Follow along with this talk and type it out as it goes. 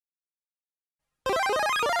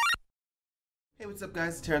Hey, what's up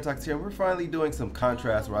guys, TTarantox here, and we're finally doing some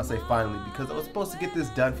contrast, where I say finally because I was supposed to get this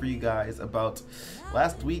done for you guys about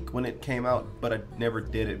last week when it came out, but I never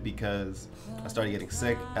did it because I started getting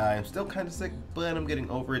sick. I'm still kind of sick, but I'm getting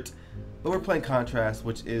over it. But we're playing Contrast,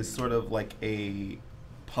 which is sort of like a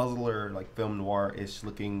puzzler, like film noir-ish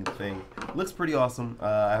looking thing. Looks pretty awesome.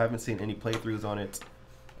 I haven't seen any playthroughs on it,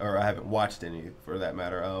 or I haven't watched any for that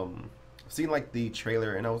matter. I've seen like the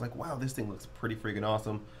trailer and I was like, wow, this thing looks pretty freaking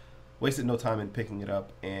awesome. Wasted no time in picking it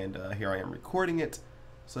up, and here I am recording it.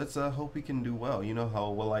 So let's hope we can do well. You know how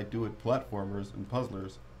well I do at platformers and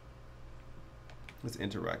puzzlers. Let's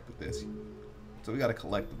interact with this. So we got a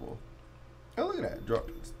collectible. Oh, look at that.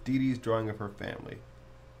 Dee Dee's drawing of her family.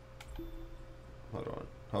 Hold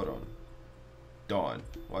on. Dawn.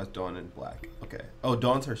 Why is Dawn in black? Okay. Oh,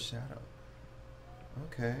 Dawn's her shadow.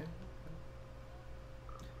 Okay.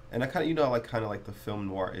 And I kind of, you know, I kind of like the film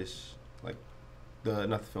noir-ish, like,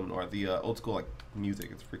 not the film noir, the old school like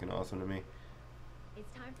music. It's freaking awesome to me.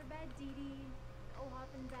 It's time for bed, Dee Dee. Go hop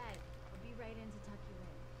in bed. I'll be right in to tuck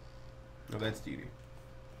you in. Oh, that's Dee Dee.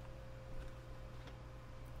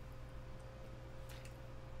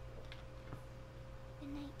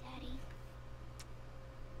 Good night, Daddy.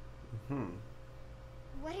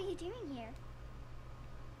 What are you doing here?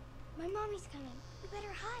 My mommy's coming. You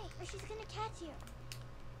better hide or she's gonna catch you.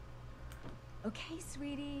 Okay,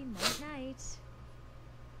 sweetie. Night night.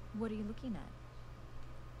 What are you looking at?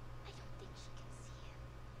 I don't think she can see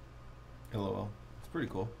you. LOL. It's pretty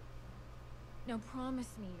cool. Now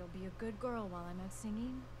promise me you'll be a good girl while I'm out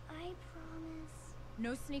singing. I promise.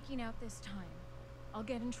 No sneaking out this time. I'll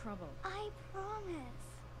get in trouble. I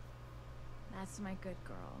promise. That's my good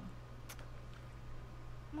girl.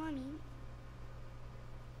 Mommy,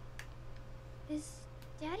 is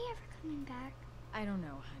Daddy ever coming back? I don't know,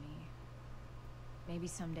 honey. Maybe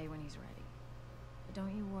someday when he's ready. But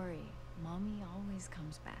don't you worry. Mommy always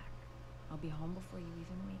comes back. I'll be home before you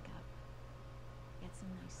even wake up. Get some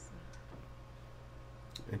nice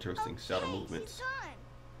sleep. Interesting shadow movements. She's gone.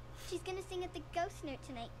 She's gonna sing at the Ghost Note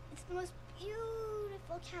tonight. It's the most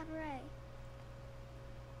beautiful cabaret.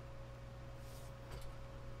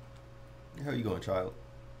 How you going, child?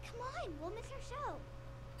 Come on, we'll miss our show.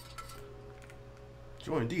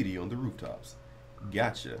 Join Dee Dee on the rooftops.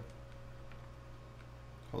 Gotcha.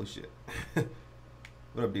 Holy shit.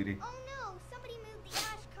 What up, Dee Dee? Oh no, somebody moved the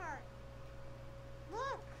ash cart.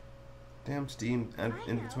 Look. Damn Steam and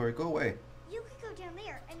inventory, go away. You could go down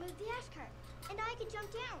there and move the ash cart, and I could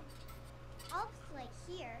jump down. I'll play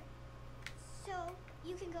here, so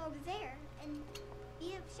you can go over there and be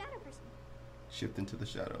a shadow person. Shift into the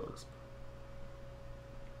shadows.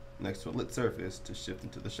 Next to a lit surface to shift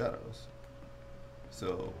into the shadows.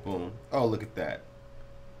 So, boom. Oh, look at that.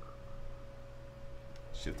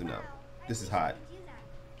 Shifting Wow, up. I This is wish I hot. could do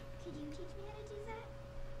that. Could you teach me how to do that?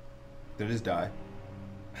 Did I just die?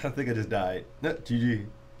 I think I just died. No, GG.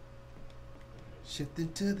 Shift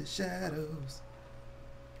into the shadows.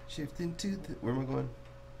 Shift into the... Where am I going?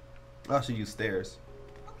 Oh, I should use stairs.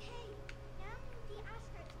 Okay, now move the ash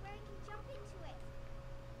cart to where I can jump into it.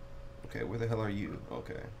 Okay, where the hell are you?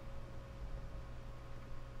 Okay.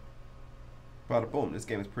 Bada boom, this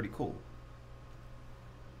game is pretty cool.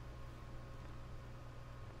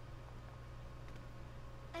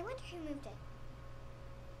 I wonder who moved it.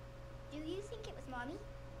 Do you think it was Mommy?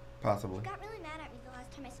 Possibly. She got really mad at me the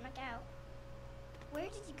last time I snuck out. Where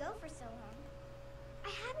did you go for so long?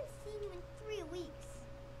 I haven't seen you in 3 weeks.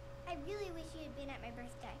 I really wish you had been at my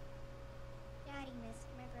birthday. Daddy missed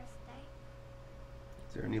my birthday.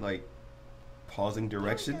 Is there any, like, pausing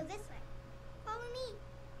direction? Go this way. Follow me.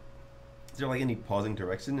 Is there, like, any pausing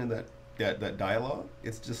direction in that dialogue?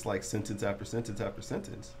 It's just, like, sentence after sentence after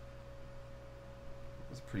sentence.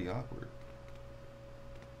 It's pretty awkward.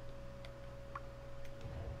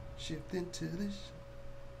 Shift into this.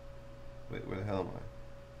 Wait, where the hell am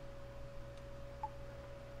I?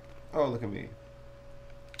 Oh, look at me.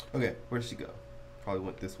 Okay, where did she go? Probably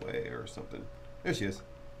went this way or something. There she is.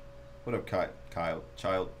 What up, Kyle?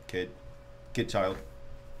 Kid, child.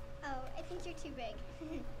 Oh, I think you're too big.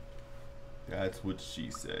 That's what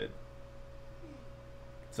she said.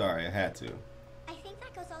 Sorry, I had to. I think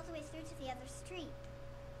that goes all the way through to the other street.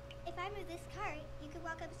 If I move this cart, you could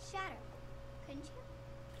walk up its shadow. Couldn't you?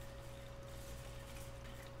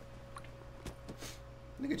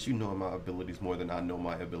 Look at you knowing my abilities more than I know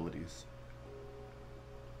my abilities.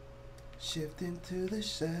 Shift into the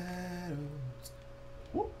shadows.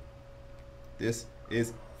 Whoop. This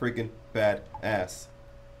is freaking badass.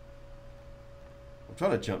 I'm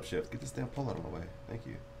trying to jump shift. Get this damn pole out of my way. Thank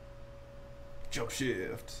you. Jump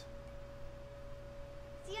shift.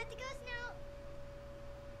 See you at the Ghost Note.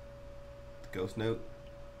 Ghost note.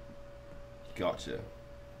 Gotcha.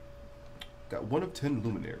 Got 1 of 10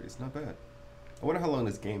 luminaries. Not bad. I wonder how long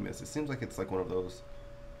this game is. It seems like it's like one of those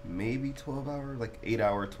maybe 12 hour, like 8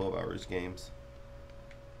 hour, 12 hours games.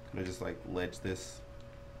 Can I just like ledge this?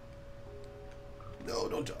 No,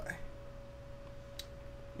 don't die.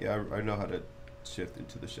 Yeah, I know how to shift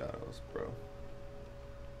into the shadows, bro.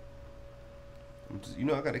 I'm just, you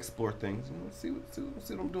know, I gotta explore things. You know, see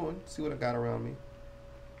what I'm doing. See what I got around me.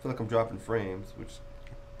 I feel like I'm dropping frames, which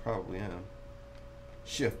I probably am.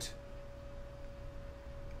 Shift.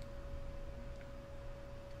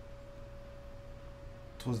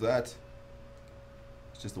 What was that?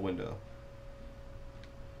 It's just a window.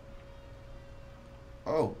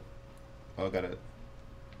 Oh. Oh, I got it.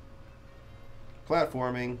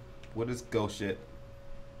 Platforming. What is ghost shit?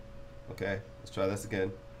 Okay, let's try this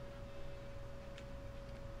again.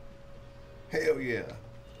 Hell yeah.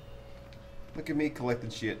 Look at me collecting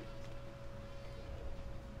shit.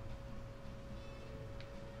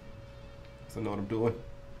 So I know what I'm doing.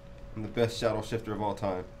 I'm the best shadow shifter of all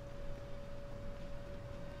time.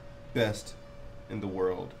 Best in the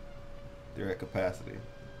world. They're at capacity.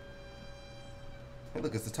 Hey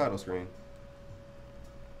look, it's the title screen.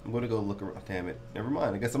 I'm gonna go look around. Damn it. Never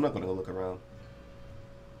mind. I guess I'm not gonna go look around.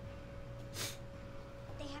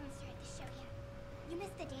 They haven't started the show yet. You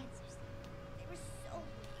missed the dancers. They were so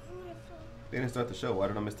beautiful. They didn't start the show. Why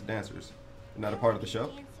did I miss the dancers? They're not a part of the show? I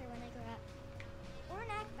wanna be a dancer when I grow up. Or an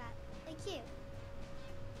acrobat, like you.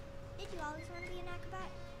 Did you always want to be an acrobat?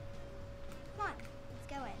 Come on, let's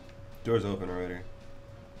go in. Door's open already.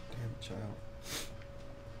 Damn it, child.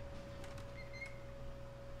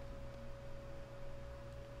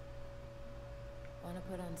 Want to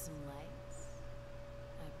put on some lights?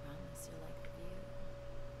 I promise you'll like the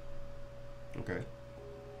view. Okay.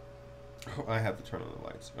 Oh, I have to turn on the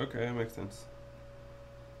lights. Okay, that makes sense.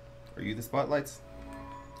 Are you the spotlights?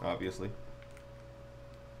 Obviously.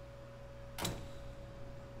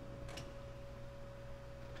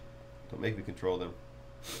 Don't make me control them.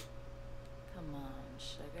 Come on,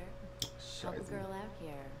 sugar. Help a Shiesty. girl out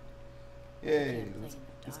here. Yay, Can't play in the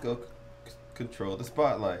let's go dark. control the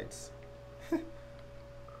spotlights.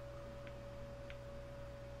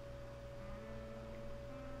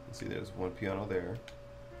 See, there's one piano there.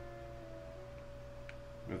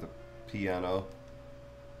 There's a piano.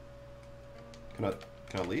 Can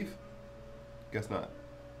I leave? Guess not.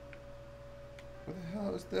 Where the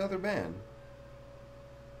hell is the other band?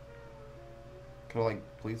 Can I like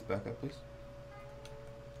please back up, please?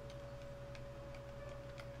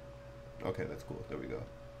 Okay, that's cool. There we go.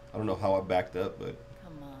 I don't know how I backed up, but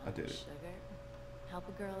Come on, I did it. sugar. Help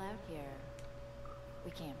a girl out here.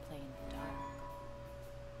 We can't play in the dark.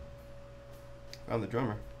 found the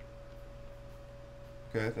drummer.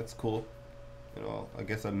 Okay, that's cool. You know, I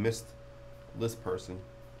guess I missed this person.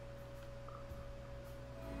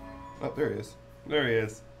 Oh, there he is. There he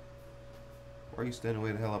is. Why are you standing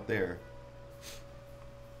way the hell up there?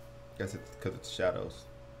 Guess it's because it's shadows.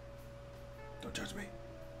 Don't judge me.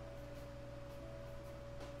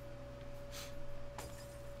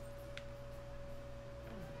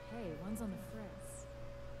 Oh, hey, one's on the fritz.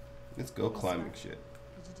 Let's go Yes, climbing sir. shit.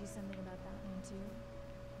 Did you do something about that one too?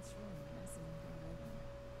 It's really messing with my rhythm.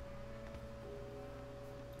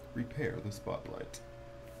 Repair the spotlight.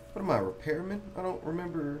 What am I, a repairman? I don't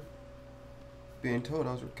remember being told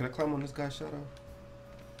I was. Can I climb on this guy's shadow?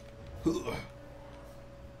 Ugh.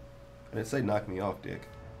 I didn't say knock me off, dick.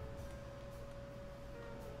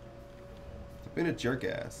 I've been a jerk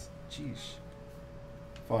ass. Jeez.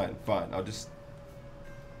 Fine, fine. I'll just.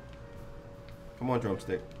 Come on,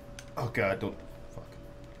 drumstick. Oh god, don't. Fuck.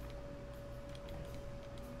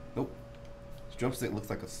 Nope. This drumstick looks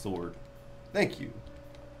like a sword. Thank you.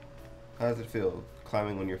 How does it feel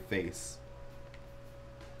climbing on your face?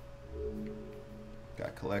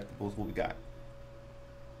 Got collectibles. What we got?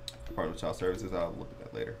 Department of Child Services. I'll look at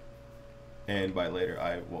that later. And by later,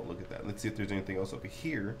 I won't look at that. Let's see if there's anything else over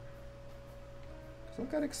here. So I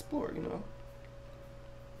gotta explore, you know.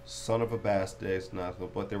 Son of a bastard. It's not,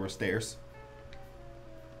 but there were stairs.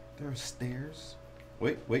 There are stairs.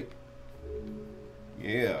 Wait, wait.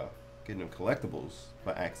 Yeah, getting them collectibles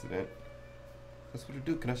by accident. That's what I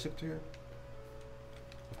do. Can I shift here?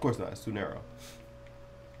 Of course not. It's too narrow.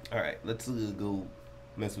 All right, let's go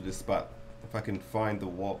mess with this spot. If I can find the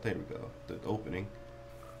wall. There we go. The opening.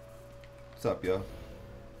 What's up, yo?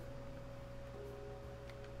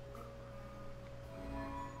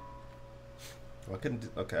 Well, I couldn't.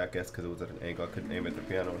 Okay, I guess because it was at an angle, I couldn't aim at the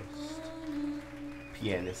piano.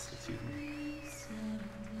 Pianist, excuse me.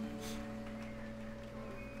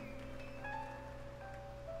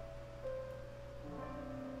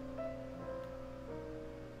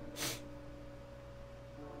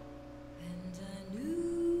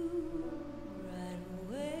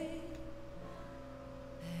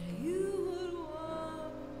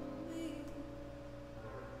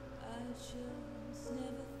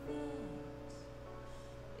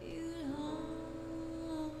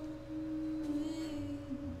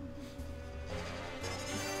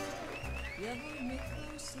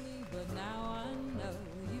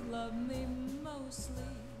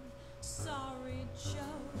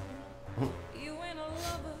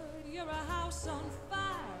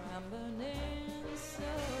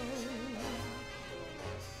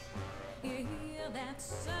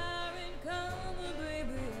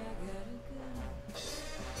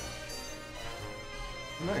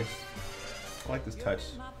 Nice. I like this touch.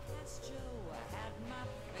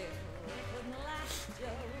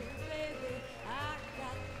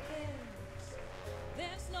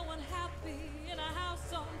 There's no one happy in a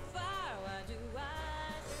house on fire. Why do I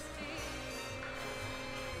still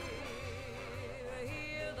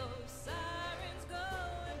hear those sirens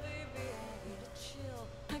going, baby? I get a chill,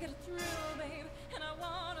 I get a thrill, babe, and I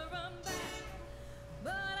wanna run back,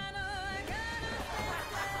 but I know I gotta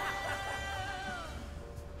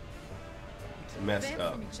It's messed Dance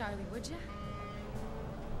up. for me, Charlie, would ya?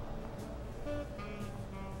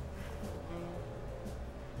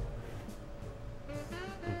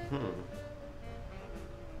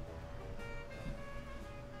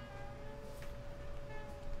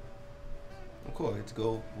 Oh, cool, I get to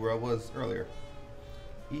go where I was earlier.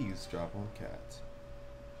 Eavesdrop on cats.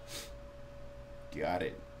 Got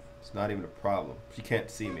it. It's not even a problem. She can't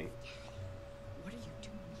see me. What are you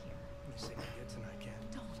doing here? You say me good tonight, Cat.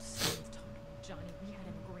 Don't stop talking to me, Johnny. We had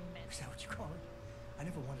an agreement. Is that what you call it? I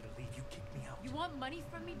never wanted to leave. You kicked me out. You want money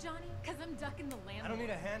from me, Johnny? Because I'm ducking the landlord. I don't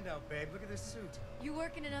need a handout, babe. Look at this suit. You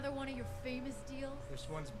work in another one of your famous deals? This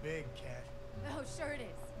one's big, Cat. Oh, sure it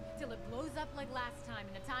is. Till it blows up like last time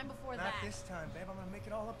and the time before Not that. this time, babe. I'm gonna make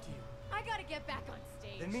it all up to you. I gotta get back on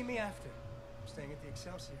stage. Then meet me after. I'm staying at the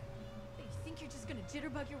Excelsior. You think you're just gonna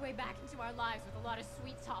jitterbug your way back into our lives with a lot of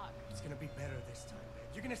sweet talk? It's gonna be better this time, babe.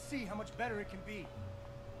 You're gonna see how much better it can be.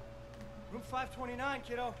 Room 529,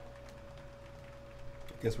 kiddo.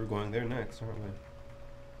 Guess we're going there next, aren't we?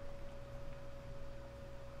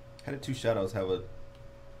 How did two shadows have a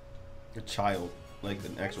child, like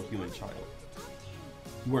an actual human child?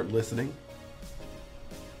 You weren't listening?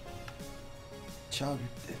 Child,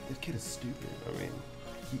 that kid is stupid. I mean,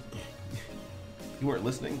 you weren't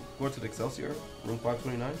listening? Going to the Excelsior, room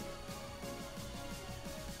 529?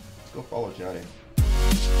 Let's go follow Johnny.